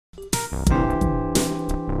Hi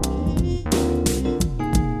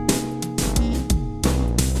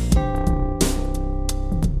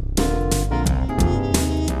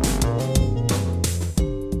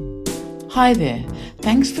there,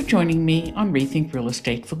 thanks for joining me on Rethink Real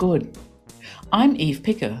Estate for Good. I'm Eve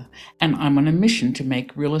Picker, and I'm on a mission to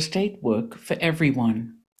make real estate work for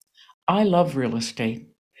everyone. I love real estate.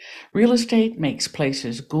 Real estate makes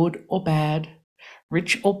places good or bad,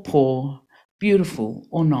 rich or poor, beautiful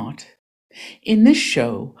or not. In this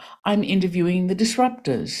show, I'm interviewing the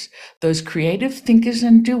disruptors, those creative thinkers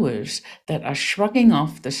and doers that are shrugging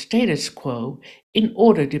off the status quo in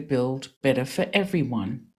order to build better for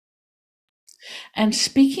everyone. And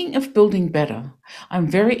speaking of building better, I'm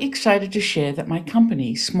very excited to share that my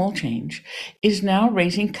company, Small Change, is now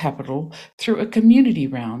raising capital through a community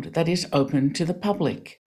round that is open to the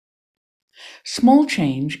public. Small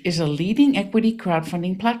Change is a leading equity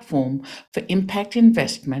crowdfunding platform for impact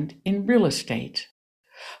investment in real estate.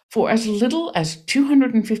 For as little as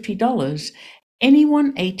 $250,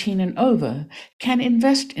 anyone 18 and over can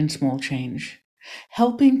invest in Small Change,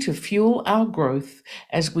 helping to fuel our growth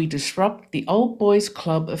as we disrupt the old boys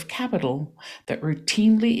club of capital that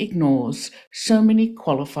routinely ignores so many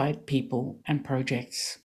qualified people and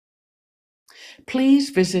projects.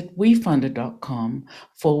 Please visit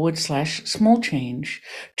wefunder.com/smallchange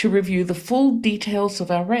to review the full details of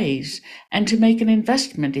our raise and to make an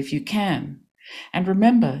investment if you can. And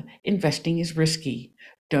remember, investing is risky.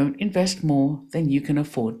 Don't invest more than you can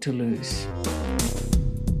afford to lose.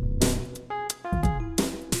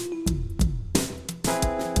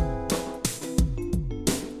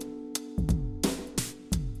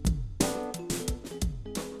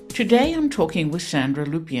 Today I'm talking with Sandra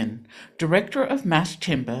Lupien, Director of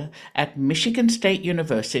MassTimber at Michigan State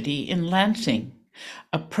University in Lansing,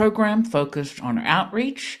 a program focused on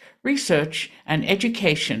outreach, research, and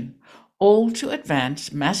education, all to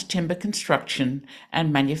advance mass timber construction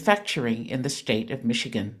and manufacturing in the state of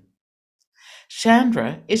Michigan.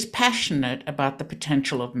 Sandra is passionate about the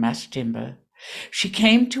potential of mass timber. She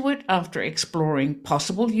came to it after exploring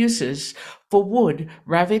possible uses for wood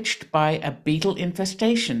ravaged by a beetle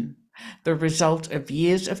infestation, the result of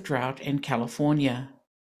years of drought in California.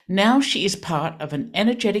 Now she is part of an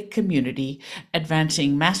energetic community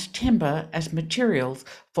advancing mass timber as materials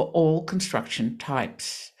for all construction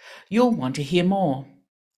types. You'll want to hear more.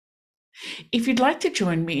 If you'd like to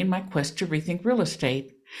join me in my quest to rethink real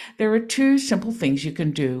estate, there are two simple things you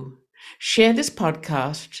can do. Share this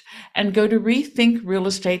podcast and go to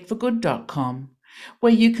rethinkrealestateforgood.com,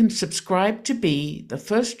 where you can subscribe to be the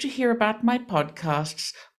first to hear about my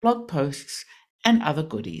podcasts, blog posts, and other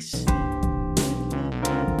goodies.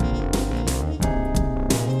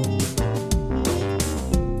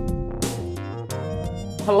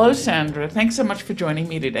 Hello, Sandra. Thanks so much for joining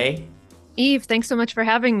me today. Eve, thanks so much for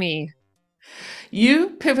having me. You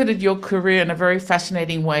pivoted your career in a very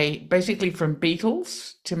fascinating way, basically from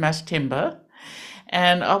beetles to mass timber.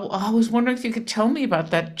 And I was wondering if you could tell me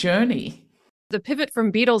about that journey. The pivot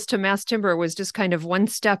from beetles to mass timber was just kind of one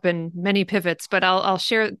step in many pivots, but I'll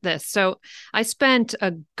share this. So I spent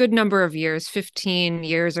a good number of years, 15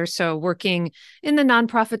 years or so, working in the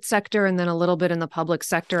nonprofit sector and then a little bit in the public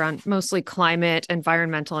sector on mostly climate,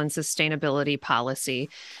 environmental, and sustainability policy.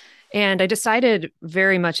 And I decided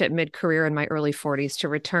very much at mid-career in my early 40s to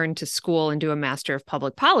return to school and do a Master of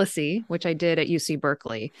Public Policy, which I did at UC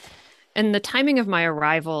Berkeley. And the timing of my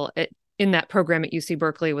arrival in that program at UC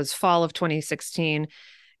Berkeley was fall of 2016.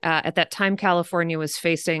 At that time, California was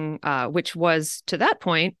facing, which was to that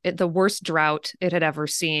point, the worst drought it had ever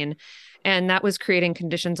seen. And that was creating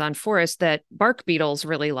conditions on forests that bark beetles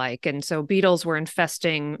really like. And so beetles were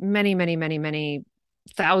infesting many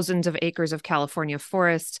thousands of acres of California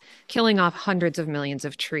forests, killing off hundreds of millions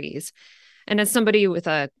of trees. And as somebody with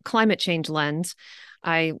a climate change lens,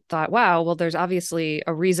 I thought, wow, well, there's obviously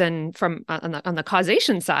a reason from on the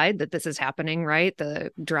causation side that this is happening, right? The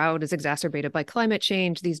drought is exacerbated by climate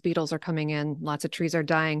change. These beetles are coming in, lots of trees are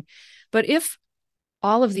dying. But if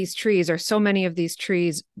all of these trees, or so many of these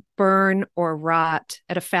trees, burn or rot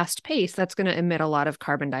at a fast pace, that's going to emit a lot of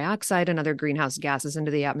carbon dioxide and other greenhouse gases into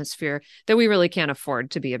the atmosphere that we really can't afford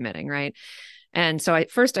to be emitting, right? And so I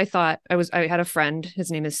thought I had a friend, his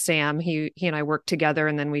name is Sam. He and I worked together,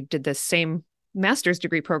 and then we did this same master's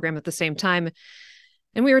degree program at the same time.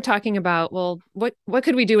 And we were talking about, well, what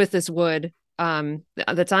could we do with this wood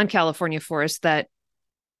that's on California forests that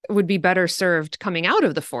would be better served coming out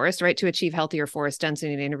of the forest, right, to achieve healthier forest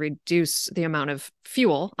density and reduce the amount of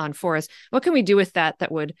fuel on forests? What can we do with that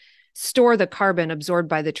would store the carbon absorbed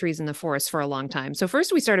by the trees in the forest for a long time. So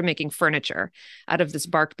first we started making furniture out of this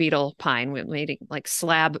bark beetle pine. We made like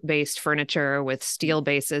slab-based furniture with steel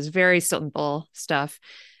bases, very simple stuff.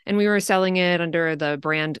 And we were selling it under the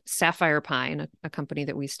brand Sapphire Pine, a company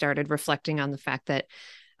that we started, reflecting on the fact that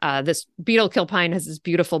this beetle kill pine has this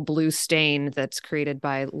beautiful blue stain that's created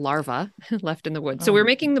by larvae left in the wood. So we're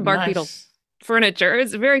making the bark beetle Nice. furniture.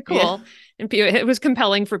 It's very Yeah. cool. And it was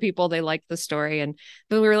compelling for people. They liked the story. And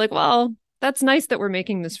then we were like, well, that's nice that we're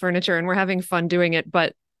making this furniture and we're having fun doing it.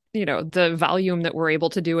 But, the volume that we're able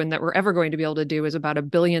to do and that we're ever going to be able to do is about a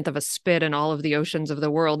billionth of a spit in all of the oceans of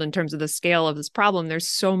the world in terms of the scale of this problem. There's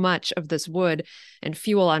so much of this wood and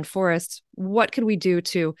fuel on forests. What could we do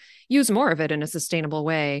to use more of it in a sustainable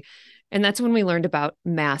way? And that's when we learned about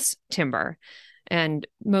mass timber. And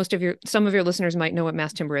some of your listeners might know what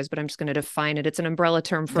mass timber is, but I'm just going to define it. It's an umbrella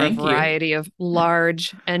term for a Thank you. variety of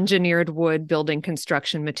large engineered wood building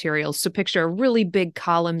construction materials. So picture really big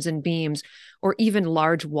columns and beams, or even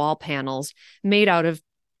large wall panels made out of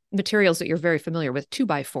materials that you're very familiar with,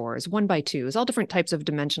 2x4s, 1x2s, all different types of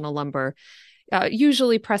dimensional lumber,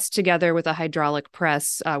 usually pressed together with a hydraulic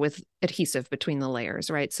press with adhesive between the layers,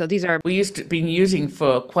 right? So these are... We used to been using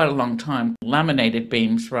for quite a long time laminated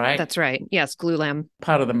beams, right? That's right. Yes, glue lam.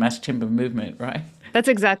 Part of the mass timber movement, right? That's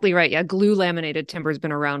exactly right. Yeah, glue laminated timber has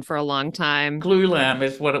been around for a long time. Glue lam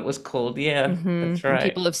is what it was called. Yeah, that's right. And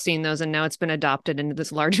people have seen those, and now it's been adopted into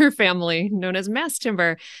this larger family known as mass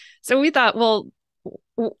timber. So we thought, well,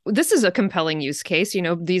 this is a compelling use case.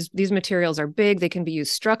 These materials are big. They can be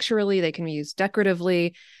used structurally. They can be used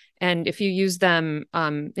decoratively. And if you use them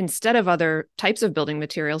instead of other types of building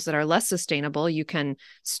materials that are less sustainable, you can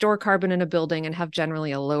store carbon in a building and have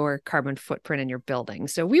generally a lower carbon footprint in your building.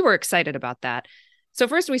 So we were excited about that. So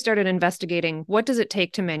first we started investigating, what does it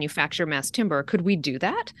take to manufacture mass timber? Could we do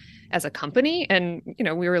that as a company? And,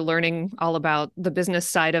 we were learning all about the business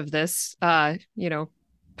side of this,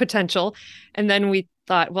 potential. And then we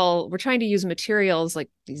thought, well, we're trying to use materials like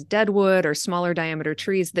these deadwood or smaller diameter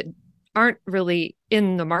trees that aren't really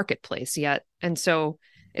in the marketplace yet. And so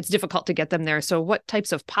it's difficult to get them there. So what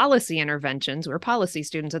types of policy interventions, we were policy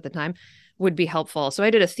students at the time, would be helpful? So I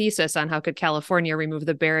did a thesis on how could California remove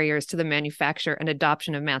the barriers to the manufacture and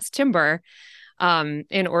adoption of mass timber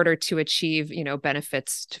in order to achieve,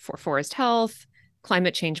 benefits for forest health,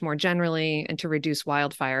 climate change more generally, and to reduce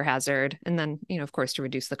wildfire hazard. And then, of course, to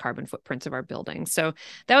reduce the carbon footprints of our buildings. So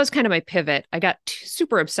that was kind of my pivot. I got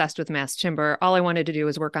super obsessed with mass timber. All I wanted to do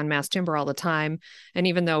was work on mass timber all the time. And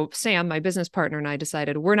even though Sam, my business partner, and I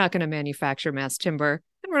decided we're not going to manufacture mass timber,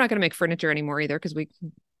 and we're not going to make furniture anymore either, because we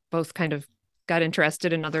both kind of got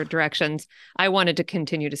interested in other directions, I wanted to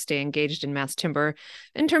continue to stay engaged in mass timber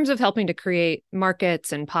in terms of helping to create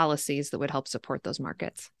markets and policies that would help support those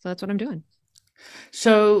markets. So that's what I'm doing.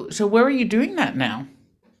 So where are you doing that now?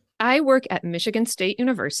 I work at Michigan State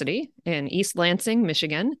University in East Lansing,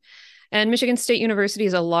 Michigan. And Michigan State University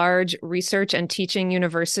is a large research and teaching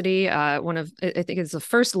university. I think it's the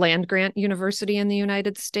first land grant university in the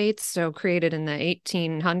United States, so created in the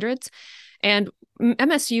 1800s. And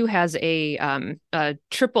MSU has a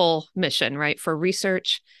triple mission, right, for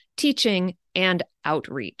research, teaching, and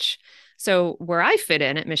outreach. So where I fit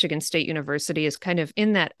in at Michigan State University is kind of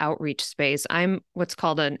in that outreach space. I'm what's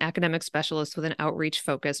called an academic specialist with an outreach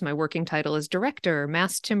focus. My working title is Director of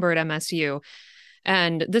MassTimber at MSU.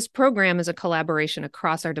 And this program is a collaboration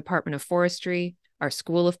across our Department of Forestry, our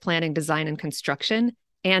School of Planning, Design, and Construction,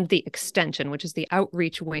 and the Extension, which is the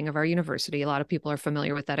outreach wing of our university. A lot of people are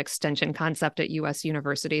familiar with that extension concept at U.S.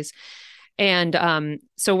 universities. And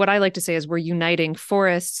so what I like to say is we're uniting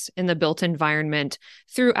forests in the built environment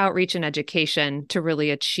through outreach and education to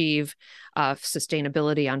really achieve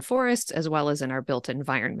sustainability on forests as well as in our built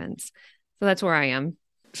environments. So that's where I am.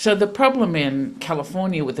 So the problem in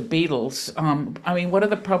California with the beetles, what are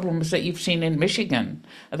the problems that you've seen in Michigan?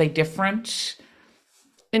 Are they different?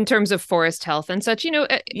 In terms of forest health and such,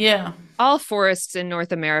 Yeah. All forests in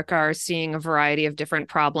North America are seeing a variety of different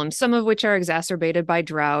problems, some of which are exacerbated by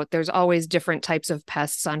drought. There's always different types of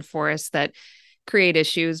pests on forests that create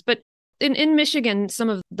issues. But in Michigan, some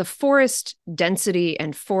of the forest density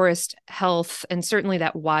and forest health, and certainly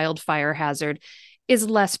that wildfire hazard, is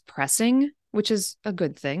less pressing, which is a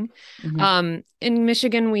good thing. Mm-hmm. In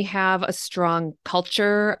Michigan, we have a strong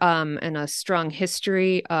culture and a strong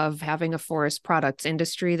history of having a forest products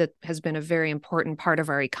industry that has been a very important part of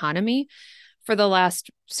our economy. For the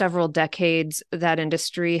last several decades, that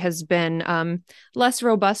industry has been less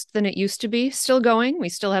robust than it used to be. Still going. We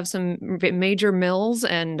still have some major mills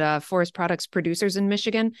and forest products producers in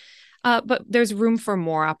Michigan. But there's room for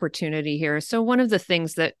more opportunity here. So one of the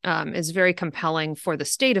things that is very compelling for the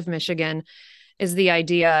state of Michigan is the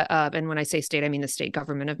idea of, and when I say state, I mean the state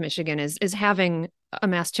government of Michigan, is having a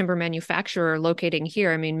mass timber manufacturer locating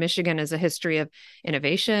here. I mean, Michigan is a history of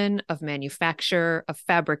innovation, of manufacture, of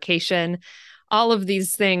fabrication. All of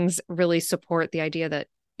these things really support the idea that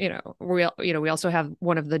we also have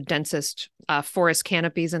one of the densest forest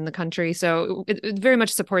canopies in the country. So it very much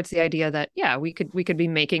supports the idea that, yeah, we could be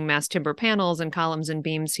making mass timber panels and columns and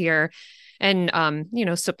beams here, and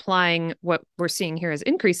supplying what we're seeing here as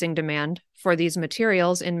increasing demand for these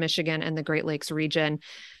materials in Michigan and the Great Lakes region.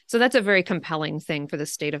 So that's a very compelling thing for the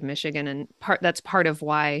state of Michigan, and that's part of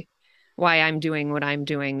why I'm doing what I'm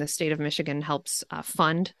doing. The state of Michigan helps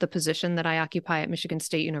fund the position that I occupy at Michigan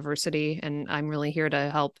State University, and I'm really here to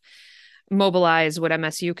help mobilize what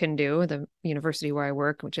MSU can do, the university where I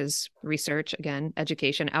work, which is research, again,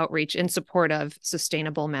 education, outreach in support of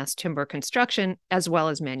sustainable mass timber construction, as well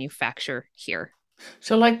as manufacture here.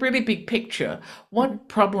 So, like, really big picture, what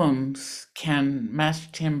problems can mass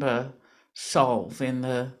timber solve in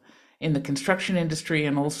the construction industry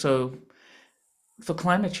and also for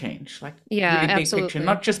climate change? Like, Yeah, really big picture, absolutely.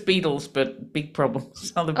 not just beetles, but big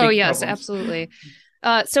problems, other Oh, big yes, problems. absolutely.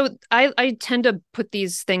 So I tend to put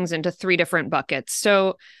these things into three different buckets.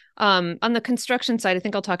 So on the construction side, I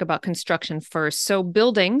think I'll talk about construction first. So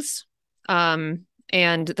buildings and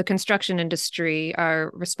the construction industry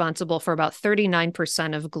are responsible for about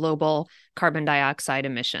 39% of global carbon dioxide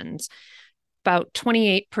emissions. About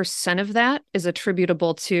 28% of that is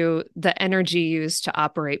attributable to the energy used to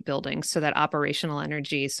operate buildings. So that operational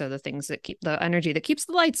energy, so the things that keep the energy that keeps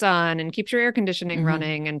the lights on and keeps your air conditioning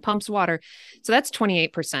running and pumps water. So that's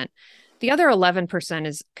 28%. The other 11%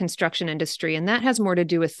 is construction industry, and that has more to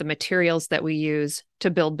do with the materials that we use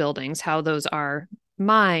to build buildings, how those are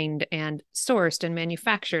mined and sourced and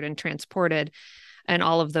manufactured and transported, and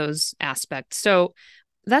all of those aspects. So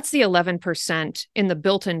that's the 11% in the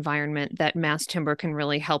built environment that mass timber can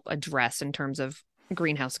really help address in terms of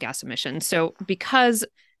greenhouse gas emissions. So because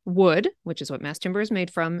wood, which is what mass timber is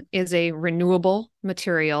made from, is a renewable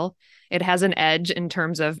material, it has an edge in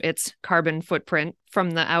terms of its carbon footprint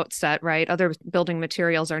from the outset, right? Other building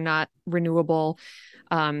materials are not renewable.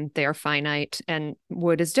 They are finite, and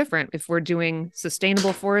wood is different. If we're doing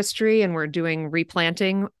sustainable forestry and we're doing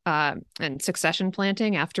replanting and succession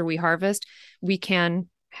planting after we harvest, we can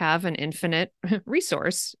have an infinite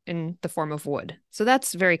resource in the form of wood. So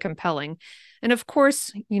that's very compelling. And of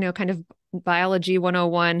course, kind of biology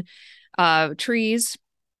 101, trees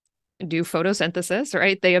do photosynthesis,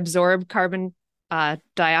 right? They absorb carbon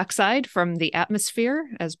dioxide from the atmosphere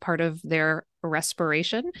as part of their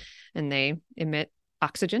respiration, and they emit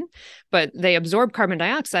oxygen, but they absorb carbon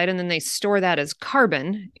dioxide and then they store that as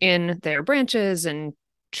carbon in their branches and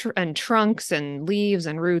trunks and leaves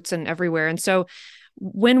and roots and everywhere. And so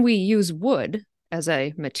when we use wood as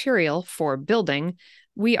a material for building,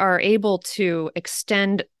 we are able to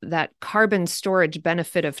extend that carbon storage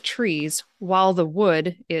benefit of trees while the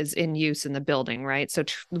wood is in use in the building, right? So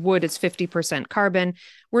wood is 50% carbon.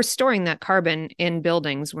 We're storing that carbon in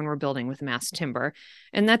buildings when we're building with mass timber.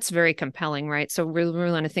 And that's very compelling, right? So we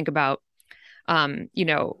really want to think about,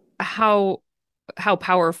 how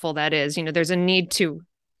powerful that is. There's a need to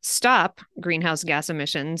stop greenhouse gas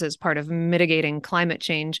emissions as part of mitigating climate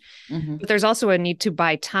change. But there's also a need to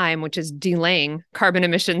buy time, which is delaying carbon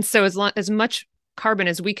emissions. So as much carbon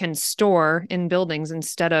as we can store in buildings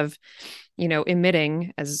instead of,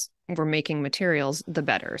 emitting as we're making materials, the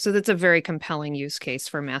better. So that's a very compelling use case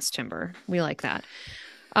for mass timber. We like that.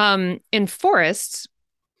 In forests,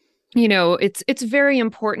 it's very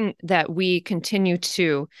important that we continue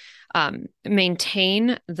to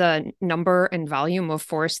maintain the number and volume of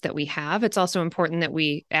forests that we have. It's also important that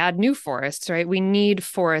we add new forests, right? We need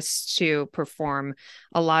forests to perform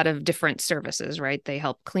a lot of different services, right? They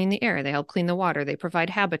help clean the air, they help clean the water, they provide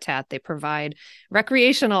habitat, they provide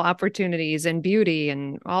recreational opportunities and beauty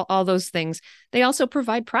and all those things. They also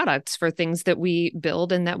provide products for things that we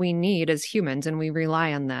build and that we need as humans, and we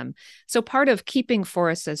rely on them. So part of keeping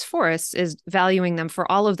forests as forests is valuing them for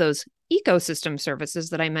all of those ecosystem services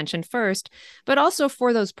that I mentioned first, but also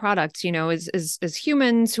for those products, as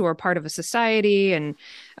humans who are part of a society, and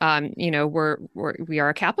we are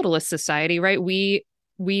a capitalist society, right? We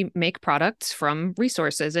make products from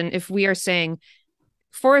resources, and if we are saying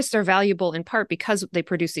forests are valuable in part because they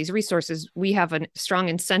produce these resources, we have a strong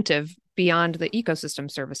incentive beyond the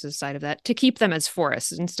ecosystem services side of that to keep them as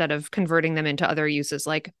forests instead of converting them into other uses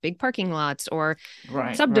like big parking lots or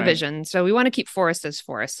subdivisions. So we want to keep forests as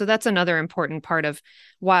forests. So that's another important part of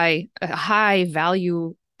why a high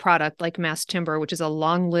value product like mass timber, which is a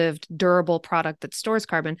long-lived, durable product that stores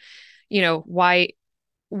carbon,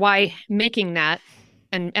 why making that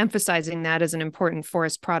and emphasizing that as an important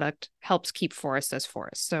forest product helps keep forests as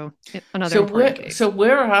forests. So another important case.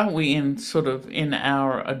 Where are we in sort of in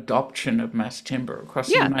our adoption of mass timber across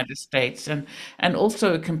the Yeah. United States and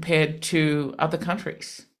also compared to other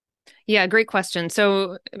countries? Yeah, great question.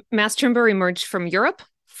 So mass timber emerged from Europe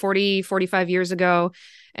 45 years ago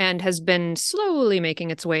and has been slowly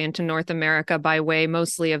making its way into North America by way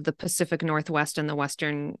mostly of the Pacific Northwest and the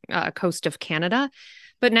western coast of Canada.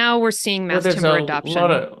 But now we're seeing Well, mass there's timber a adoption.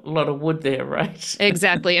 lot of wood there, right?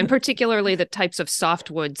 Exactly. And particularly the types of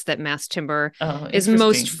softwoods that mass timber Oh, is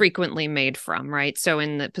most interesting. frequently made from, right? So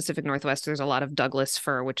in the Pacific Northwest, there's a lot of Douglas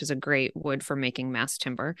fir, which is a great wood for making mass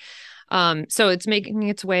timber. So it's making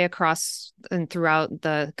its way across and throughout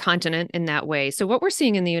the continent in that way. So what we're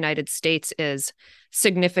seeing in the United States is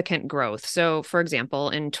significant growth. So, for example,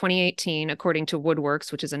 in 2018, according to Woodworks,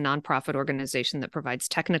 which is a nonprofit organization that provides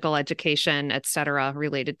technical education, et cetera,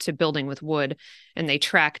 related to building with wood, and they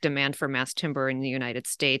track demand for mass timber in the United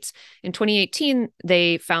States. In 2018,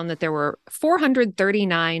 they found that there were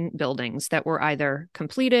 439 buildings that were either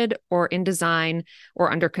completed or in design or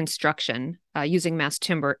under construction using mass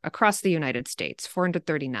timber across the United States,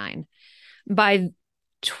 439. By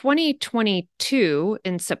 2022,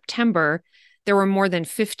 in September, there were more than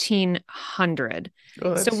 1,500.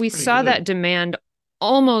 Oh, So that's we pretty saw that good. demand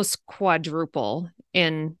almost quadruple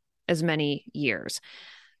in as many years.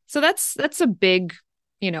 So that's a big,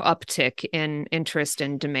 uptick in interest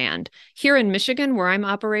and demand. Here in Michigan, where I'm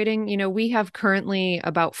operating, we have currently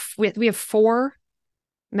we have 4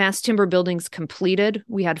 mass timber buildings completed.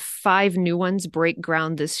 We had 5 new ones break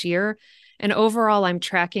ground this year. And overall, I'm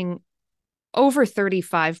tracking over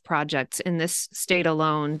 35 projects in this state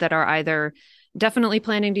alone that are either definitely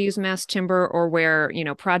planning to use mass timber or where,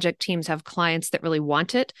 project teams have clients that really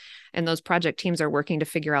want it. And those project teams are working to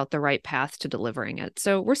figure out the right path to delivering it.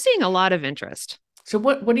 So we're seeing a lot of interest. So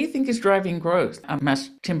what do you think is driving growth? Are mass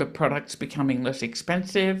timber products becoming less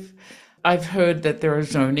expensive? I've heard that there are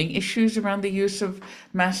zoning issues around the use of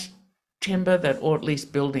mass timber that, or at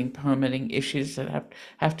least building permitting issues that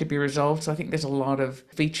have to be resolved. So I think there's a lot of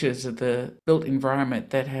features of the built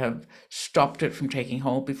environment that have stopped it from taking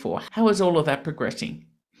hold before. How is all of that progressing?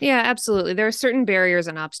 Yeah, absolutely. There are certain barriers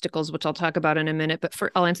and obstacles, which I'll talk about in a minute. But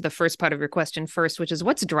I'll answer the first part of your question first, which is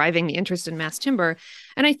what's driving the interest in mass timber?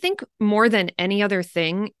 And I think more than any other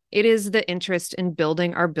thing, it is the interest in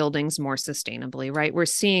building our buildings more sustainably, right? We're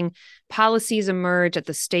seeing policies emerge at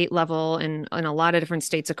the state level and in a lot of different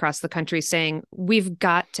states across the country saying we've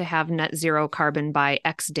got to have net zero carbon by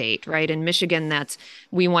X date, right? In Michigan,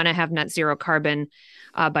 we want to have net zero carbon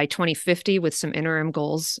by 2050 with some interim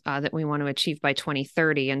goals that we want to achieve by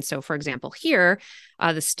 2030. And so, for example, here,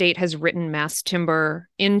 the state has written mass timber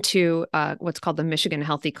into what's called the Michigan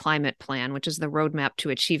Healthy Climate Plan, which is the roadmap to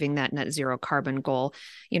achieving that net zero carbon goal.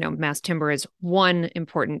 Mass timber is one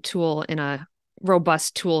important tool in a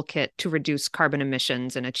robust toolkit to reduce carbon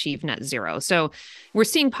emissions and achieve net zero. So we're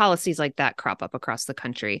seeing policies like that crop up across the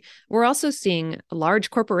country. We're also seeing large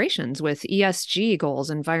corporations with ESG goals,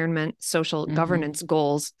 environment, social Hmm. governance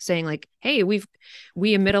goals, saying like, hey, we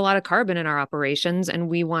emit a lot of carbon in our operations and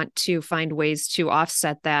we want to find ways to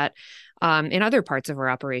offset that in other parts of our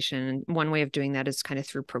operation. And one way of doing that is kind of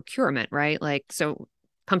through procurement, right? So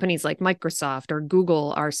companies like Microsoft or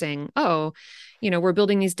Google are saying, oh, we're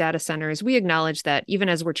building these data centers. We acknowledge that even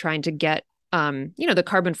as we're trying to get, the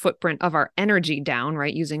carbon footprint of our energy down,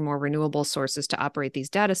 right, using more renewable sources to operate these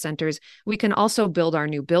data centers, we can also build our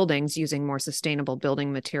new buildings using more sustainable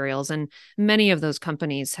building materials. And many of those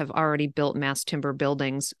companies have already built mass timber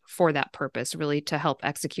buildings for that purpose, really to help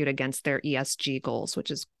execute against their ESG goals,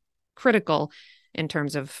 which is critical in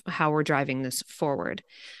terms of how we're driving this forward.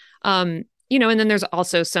 And then there's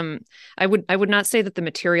also I would not say that the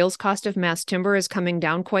materials cost of mass timber is coming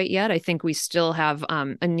down quite yet. I think we still have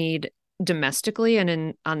a need domestically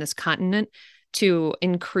and on this continent to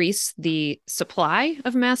increase the supply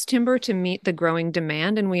of mass timber to meet the growing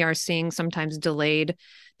demand. And we are seeing sometimes delayed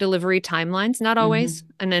delivery timelines, not always. Hmm.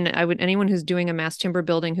 And then anyone who's doing a mass timber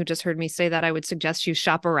building who just heard me say that, I would suggest you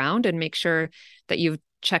shop around and make sure that you've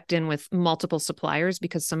checked in with multiple suppliers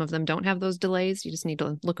because some of them don't have those delays. You just need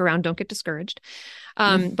to look around, don't get discouraged.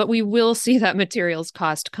 But we will see that materials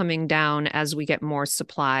cost coming down as we get more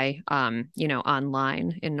supply,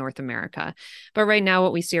 online in North America. But right now,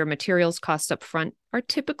 what we see are materials costs up front are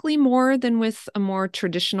typically more than with a more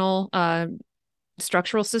traditional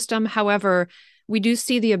structural system. However, we do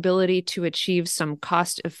see the ability to achieve some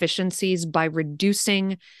cost efficiencies by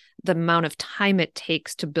reducing the amount of time it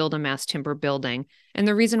takes to build a mass timber building. And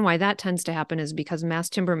the reason why that tends to happen is because mass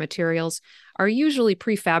timber materials are usually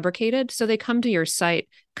prefabricated. So they come to your site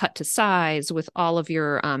cut to size with all of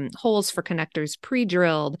your holes for connectors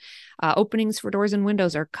pre-drilled. Openings for doors and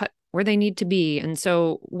windows are cut where they need to be. And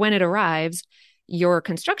so when it arrives, your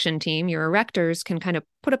construction team, your erectors can kind of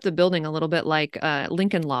put up the building a little bit like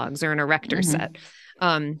Lincoln logs or an erector set.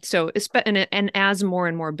 And as more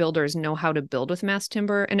and more builders know how to build with mass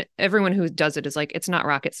timber, and everyone who does it is like, it's not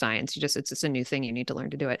rocket science. It's just a new thing. You need to learn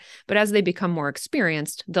to do it. But as they become more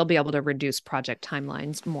experienced, they'll be able to reduce project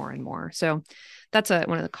timelines more and more. So that's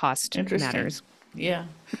one of the cost matters. Yeah.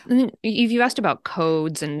 And you asked about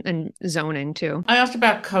codes and zoning too. I asked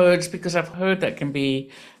about codes because I've heard that can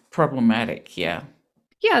be problematic. Yeah.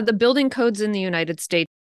 Yeah. The building codes in the United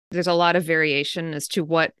States, there's a lot of variation as to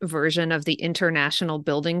what version of the International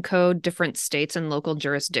Building Code different states and local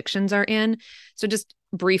jurisdictions are in. So just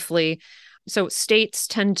briefly, so states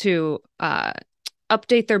tend to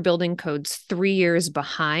update their building codes 3 years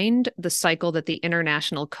behind the cycle that the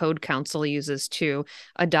International Code Council uses to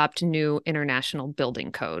adopt new international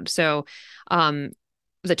building code. So the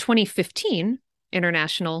 2015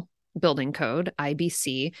 International Building Code,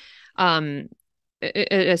 IBC,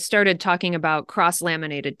 it started talking about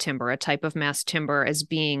cross-laminated timber, a type of mass timber, as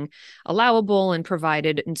being allowable, and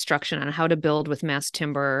provided instruction on how to build with mass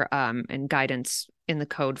timber and guidance in the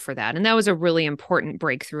code for that. And that was a really important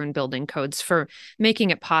breakthrough in building codes for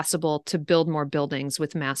making it possible to build more buildings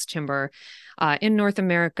with mass timber in North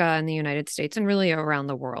America and the United States and really around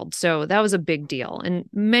the world. So that was a big deal. And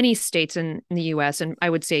many states in the US, and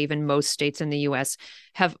I would say even most states in the US,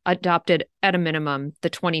 have adopted at a minimum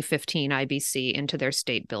the 2015 IBC into their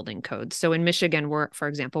state building codes. So in Michigan, for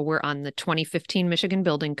example, we're on the 2015 Michigan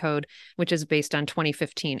Building Code, which is based on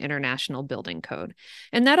 2015 International Building Code.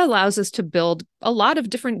 And that allows us to build a lot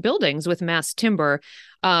of different buildings with mass timber.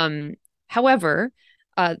 However,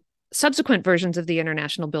 subsequent versions of the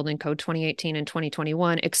International Building Code 2018 and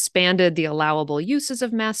 2021 expanded the allowable uses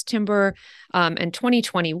of mass timber. And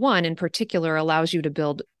 2021 in particular allows you to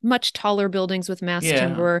build much taller buildings with mass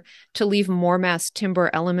timber, to leave more mass timber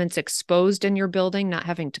elements exposed in your building, not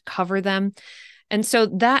having to cover them. And so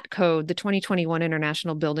that code, the 2021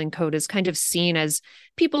 International Building Code, is kind of seen as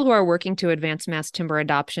people who are working to advance mass timber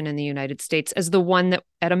adoption in the United States as the one that,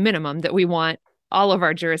 at a minimum, that we want all of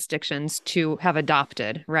our jurisdictions to have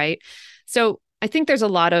adopted, right? So I think there's a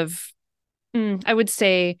lot of, I would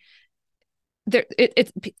say,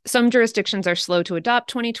 some jurisdictions are slow to adopt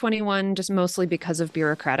 2021, just mostly because of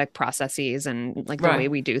bureaucratic processes and like the way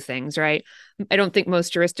we do things, right? I don't think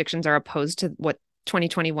most jurisdictions are opposed to what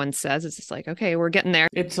 2021 says. It's just like, okay, we're getting there.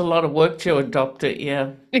 It's a lot of work to adopt it.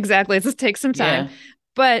 Yeah. Exactly. It just takes some time. Yeah.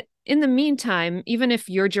 But in the meantime, even if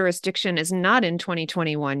your jurisdiction is not in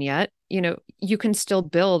 2021 yet, you can still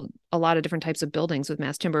build a lot of different types of buildings with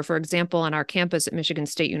mass timber. For example, on our campus at Michigan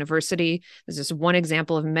State University, this is one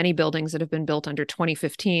example of many buildings that have been built under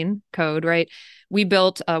 2015 code, right? We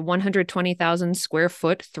built a 120,000 square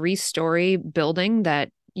foot, 3-story building that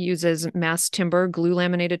uses mass timber, glue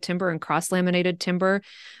laminated timber, and cross laminated timber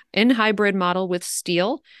in hybrid model with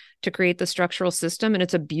steel to create the structural system. And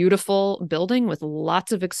it's a beautiful building with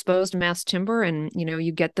lots of exposed mass timber. And,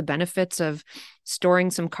 you get the benefits of storing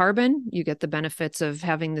some carbon. You get the benefits of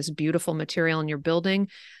having this beautiful material in your building.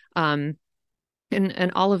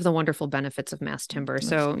 And all of the wonderful benefits of mass timber.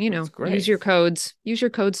 So, use your codes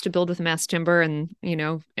to build with mass timber, and,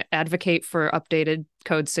 advocate for updated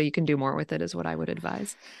codes so you can do more with it is what I would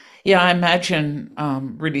advise. Yeah, I imagine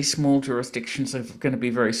really small jurisdictions are going to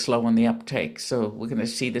be very slow on the uptake. So we're going to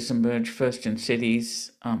see this emerge first in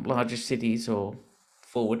cities, larger cities, or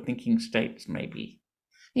forward-thinking states, maybe.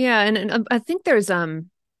 Yeah, and I think there's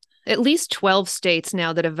at least 12 states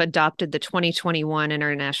now that have adopted the 2021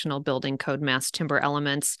 International Building Code mass timber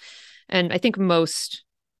elements. And I think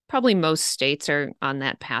probably most states are on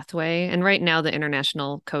that pathway. And right now, the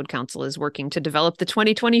International Code Council is working to develop the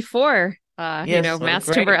 2024 mass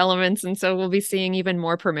timber elements. And so we'll be seeing even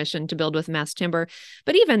more permission to build with mass timber.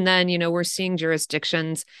 But even then, we're seeing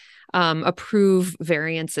jurisdictions approve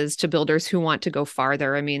variances to builders who want to go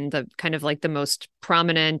farther. I mean, the kind of like the most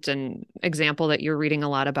prominent and example that you're reading a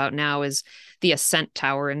lot about now is the Ascent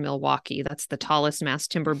Tower in Milwaukee. That's the tallest mass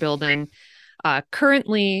timber building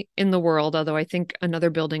currently in the world, although I think another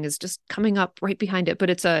building is just coming up right behind it. But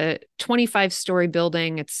it's a 25-story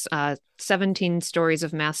building. It's 17 stories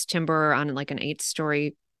of mass timber on like an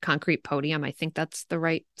 8-story concrete podium. I think that's the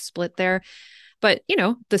right split there. But,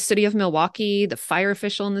 the city of Milwaukee, the fire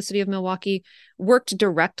official in the city of Milwaukee worked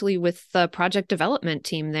directly with the project development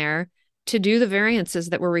team there to do the variances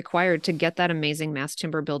that were required to get that amazing mass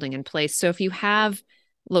timber building in place. So if you have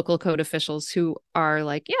local code officials who are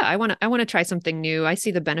like, yeah, I want to try something new. I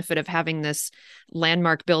see the benefit of having this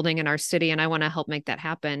landmark building in our city and I want to help make that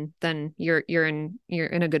happen, then you're in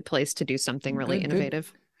a good place to do something really Good, good.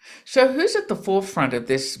 innovative. So who's at the forefront of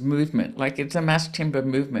this movement? Like it's a mass timber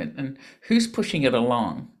movement, and who's pushing it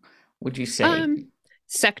along, would you say? Um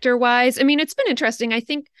Sector wise, I mean, it's been interesting. I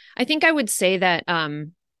think I would say that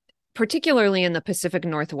particularly in the Pacific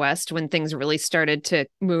Northwest, when things really started to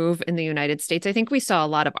move in the United States, I think we saw a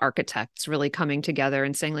lot of architects really coming together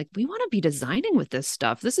and saying, like, we want to be designing with this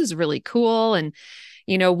stuff. This is really cool. And,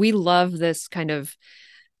 we love this kind of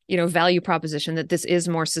value proposition that this is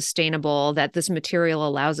more sustainable, that this material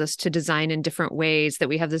allows us to design in different ways, that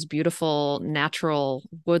we have this beautiful natural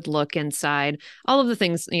wood look inside, all of the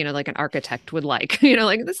things, like an architect would like,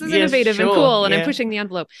 like this is Yes, innovative and sure. cool, and I'm Yeah. pushing the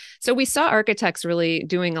envelope. So we saw architects really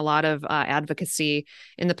doing a lot of advocacy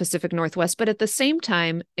in the Pacific Northwest. But at the same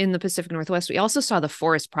time, in the Pacific Northwest, we also saw the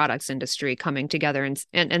forest products industry coming together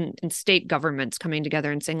and state governments coming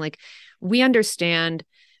together and saying, like, we understand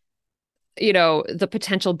the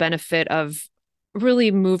potential benefit of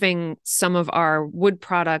really moving some of our wood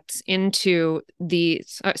products into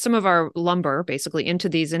some of our lumber basically into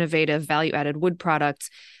these innovative value added wood products.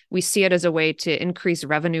 We see it as a way to increase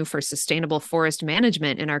revenue for sustainable forest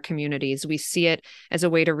management in our communities. We see it as a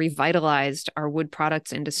way to revitalize our wood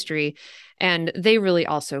products industry. And they really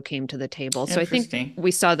also came to the table. So I think Interesting.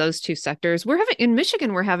 we saw those two sectors. In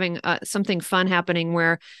Michigan, we're having something fun happening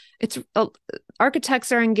where it's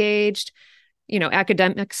architects are engaged,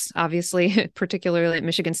 academics, obviously, particularly at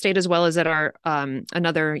Michigan State, as well as at our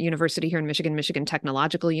another university here in Michigan, Michigan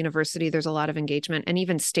Technological University. There's a lot of engagement, and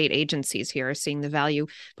even state agencies here are seeing the value.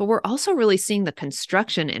 But we're also really seeing the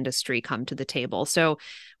construction industry come to the table. So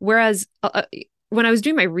whereas when I was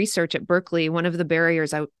doing my research at Berkeley, one of the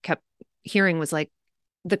barriers I kept hearing was like,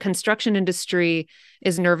 the construction industry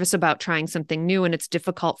is nervous about trying something new, and it's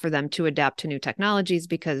difficult for them to adapt to new technologies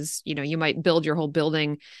because, you might build your whole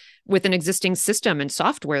building with an existing system and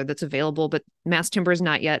software that's available, but mass timber is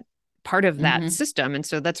not yet part of that Hmm. system. And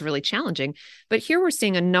so that's really challenging. But here we're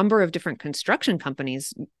seeing a number of different construction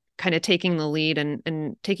companies kind of taking the lead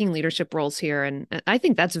and taking leadership roles here. And I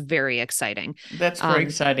think that's very exciting. That's very Um,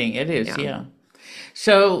 exciting. It is, yeah. yeah.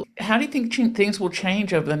 So, how do you think things will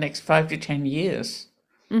change over the next 5 to 10 years?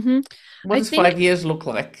 hmm What I does think, 5 years look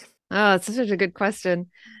like? oh, it's such a good question.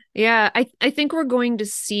 Yeah, I think we're going to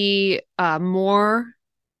see more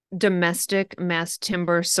domestic mass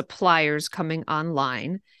timber suppliers coming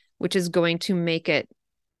online, which is going to make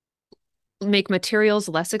materials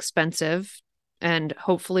less expensive and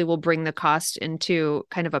hopefully will bring the cost into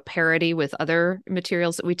kind of a parity with other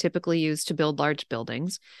materials that we typically use to build large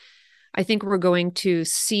buildings. I think um, we're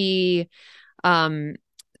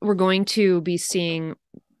going to be seeing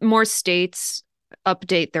more states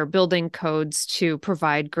update their building codes to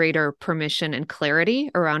provide greater permission and clarity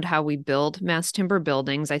around how we build mass timber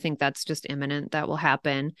buildings. I think that's just imminent. That will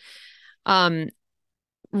happen. Um,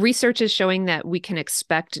 Research is showing that we can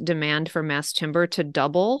expect demand for mass timber to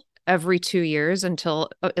double every 2 years until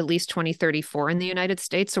at least 2034 in the United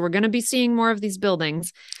States. So we're going to be seeing more of these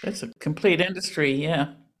buildings. That's a complete industry, yeah.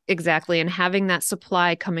 Exactly. And having that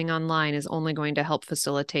supply coming online is only going to help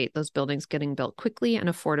facilitate those buildings getting built quickly and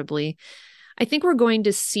affordably. I think we're going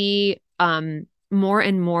to see more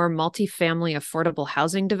and more multifamily affordable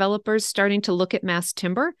housing developers starting to look at mass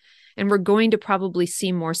timber. And we're going to probably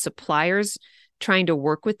see more suppliers trying to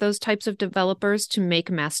work with those types of developers to make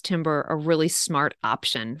mass timber a really smart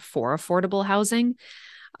option for affordable housing.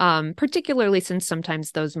 Particularly since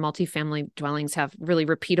sometimes those multifamily dwellings have really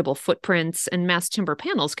repeatable footprints, and mass timber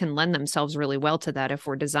panels can lend themselves really well to that if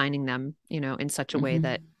we're designing them, in such a way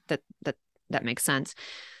Hmm. that makes sense.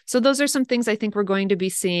 So those are some things I think we're going to be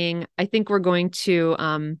seeing. I think we're going to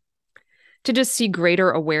just see greater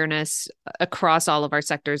awareness across all of our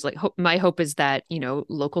sectors. Like my hope is that,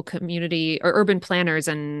 local community or urban planners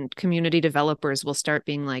and community developers will start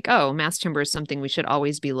being like, oh, mass timber is something we should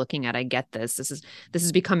always be looking at. I get this. This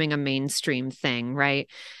is becoming a mainstream thing, right?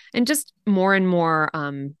 And just more and more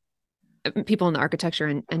people in the architecture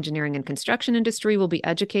and engineering and construction industry will be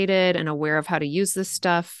educated and aware of how to use this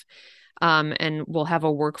stuff. And we'll have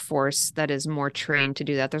a workforce that is more trained to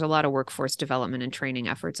do that. There's a lot of workforce development and training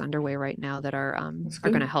efforts underway right now that That's are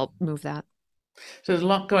going to good. help move that. So there's a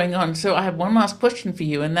lot going on. So I have one last question for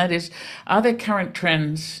you, and that is, are there current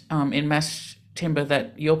trends in mass timber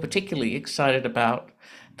that you're particularly excited about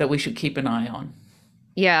that we should keep an eye on?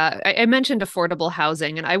 Yeah, I mentioned affordable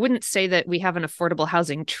housing, and I wouldn't say that we have an affordable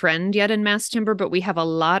housing trend yet in mass timber, but we have a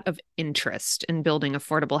lot of interest in building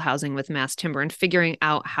affordable housing with mass timber and figuring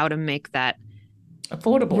out how to make that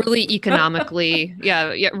Affordable. really economically,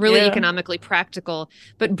 yeah, really Yeah. economically practical,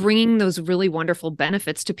 but bringing those really wonderful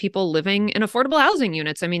benefits to people living in affordable housing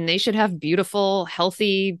units. I mean, they should have beautiful,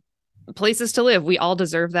 healthy places to live. We all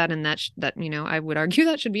deserve that, and that I would argue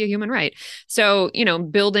that should be a human right. So,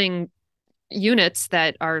 building units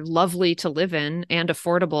that are lovely to live in and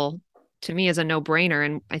affordable to me is a no-brainer,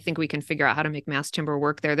 and I think we can figure out how to make mass timber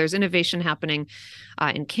work there. There's innovation happening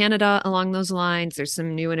in Canada along those lines. There's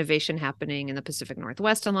some new innovation happening in the Pacific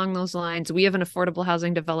Northwest along those lines. We have an affordable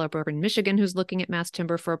housing developer in Michigan who's looking at mass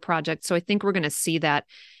timber for a project. So I think we're going to see that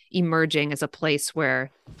emerging as a place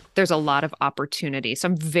where there's a lot of opportunity. So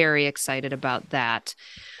I'm very excited about that.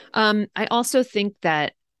 I also think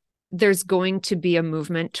that there's going to be a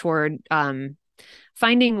movement toward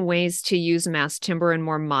finding ways to use mass timber in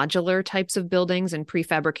more modular types of buildings and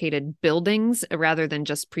prefabricated buildings rather than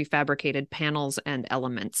just prefabricated panels and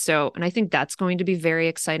elements. So, and I think that's going to be very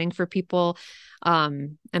exciting for people.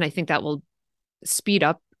 And I think that will speed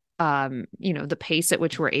up the pace at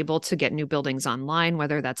which we're able to get new buildings online,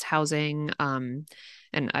 whether that's housing.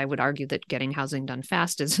 And I would argue that getting housing done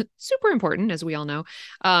fast is super important, as we all know.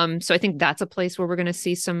 So I think that's a place where we're going to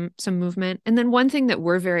see some movement. And then one thing that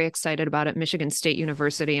we're very excited about at Michigan State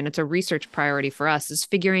University, and it's a research priority for us, is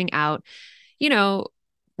figuring out,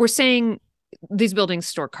 we're saying these buildings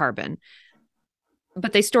store carbon,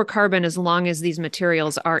 but they store carbon as long as these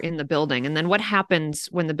materials are in the building. And then what happens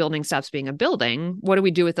when the building stops being a building? What do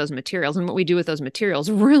we do with those materials? And what we do with those materials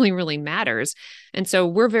really, really matters. And so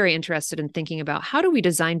we're very interested in thinking about how do we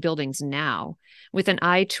design buildings now with an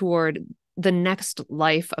eye toward the next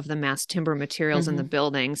life of the mass timber materials in the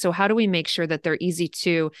building. So how do we make sure that they're easy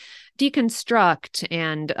to deconstruct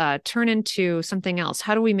and turn into something else?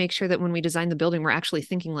 How do we make sure that when we design the building, we're actually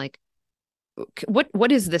thinking like,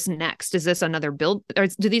 what is this next? Is this another build? Or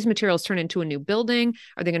do these materials turn into a new building?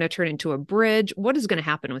 Are they going to turn into a bridge? What is going to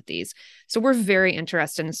happen with these? So we're very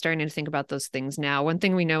interested in starting to think about those things now. One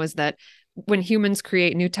thing we know is that when humans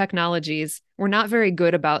create new technologies, we're not very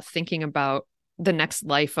good about thinking about the next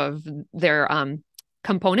life of their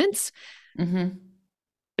components.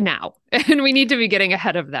 Now, and we need to be getting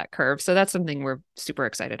ahead of that curve. So that's something we're super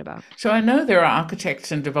excited about. So I know there are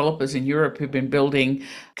architects and developers in Europe who've been building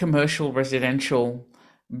commercial residential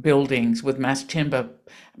buildings with mass timber,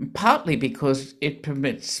 partly because it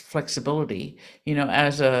permits flexibility.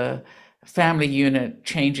 As a family unit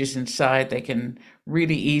changes inside, they can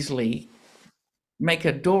really easily make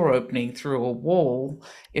a door opening through a wall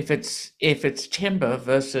if it's timber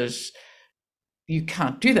versus you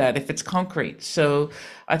can't do that if it's concrete. So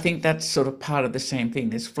I think that's sort of part of the same thing.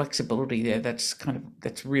 There's flexibility there.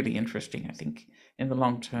 That's really interesting, I think, in the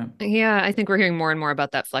long term. Yeah, I think we're hearing more and more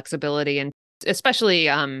about that flexibility, and especially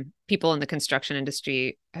people in the construction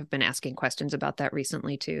industry have been asking questions about that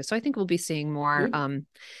recently too. So I think we'll be seeing more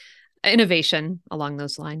innovation along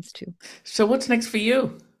those lines too. So what's next for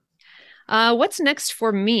you? What's next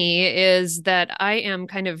for me is that I am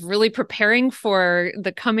kind of really preparing for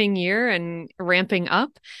the coming year and ramping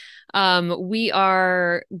up. We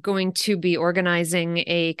are going to be organizing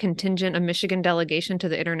a contingent of Michigan delegation to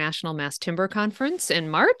the International Mass Timber Conference in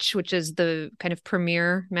March, which is the kind of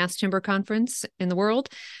premier mass timber conference in the world.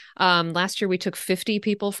 Last year, we took 50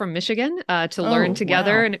 people from Michigan to learn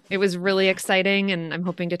together, wow. and it was really exciting. And I'm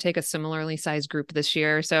hoping to take a similarly sized group this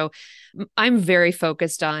year. So I'm very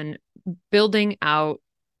focused on building out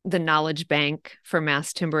the knowledge bank for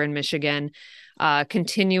mass timber in Michigan,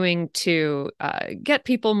 continuing to get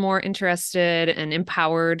people more interested and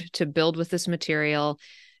empowered to build with this material,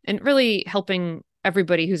 and really helping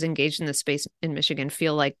everybody who's engaged in this space in Michigan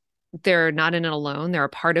feel like they're not in it alone. They're a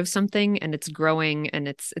part of something, and it's growing, and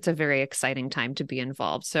it's a very exciting time to be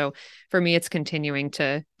involved. So for me, it's continuing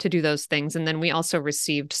to do those things. And then we also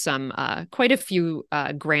received quite a few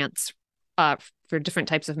grants for different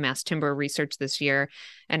types of mass timber research this year,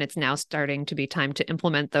 and it's now starting to be time to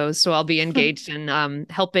implement those. So I'll be engaged in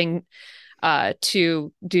helping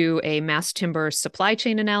to do a mass timber supply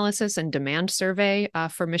chain analysis and demand survey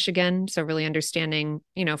for Michigan. So really understanding,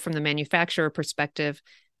 from the manufacturer perspective,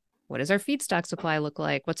 what does our feedstock supply look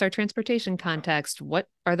like? What's our transportation context? What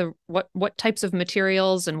types of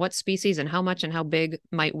materials and what species and how much and how big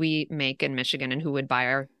might we make in Michigan, and who would buy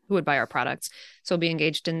our products? So I'll be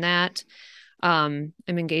engaged in that. I'm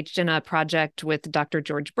engaged in a project with Dr.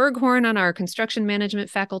 George Berghorn on our construction management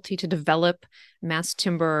faculty to develop mass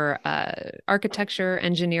timber architecture,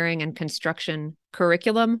 engineering, and construction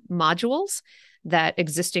curriculum modules that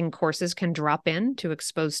existing courses can drop in to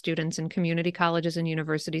expose students in community colleges and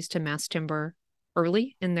universities to mass timber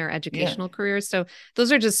early in their educational careers. So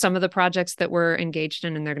those are just some of the projects that we're engaged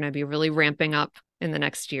in, and they're going to be really ramping up in the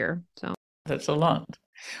next year. So that's a lot.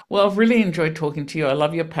 Well, I've really enjoyed talking to you. I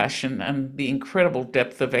love your passion and the incredible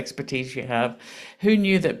depth of expertise you have. Who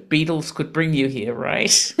knew that beetles could bring you here,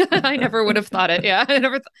 right? I never would have thought it. Yeah.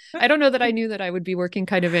 I don't know that I knew that I would be working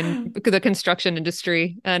kind of in the construction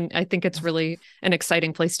industry. And I think it's really an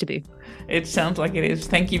exciting place to be. It sounds like it is.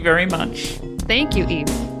 Thank you very much. Thank you, Eve.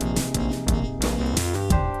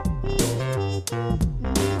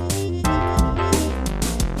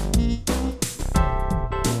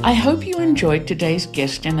 I hope you enjoyed today's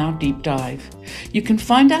guest and our deep dive. You can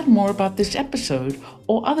find out more about this episode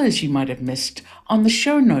or others you might have missed on the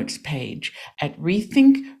show notes page at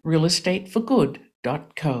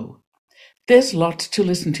rethinkrealestateforgood.co. There's lots to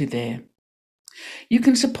listen to there. You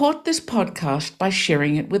can support this podcast by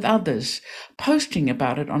sharing it with others, posting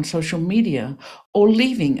about it on social media, or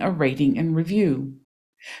leaving a rating and review.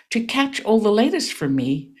 To catch all the latest from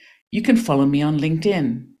me, you can follow me on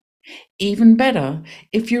LinkedIn. Even better,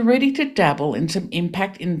 if you're ready to dabble in some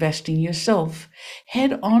impact investing yourself,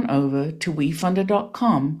 head on over to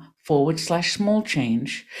wefunder.com/small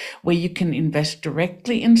change, where you can invest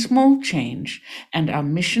directly in small change and our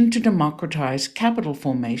mission to democratize capital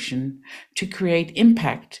formation to create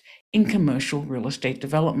impact in commercial real estate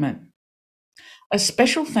development. A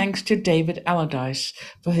special thanks to David Allardyce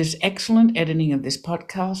for his excellent editing of this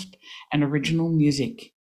podcast and original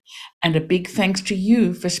music. And a big thanks to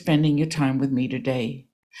you for spending your time with me today.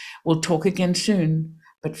 We'll talk again soon,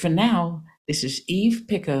 but for now, this is Eve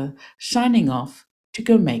Picker signing off to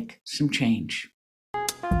go make some change.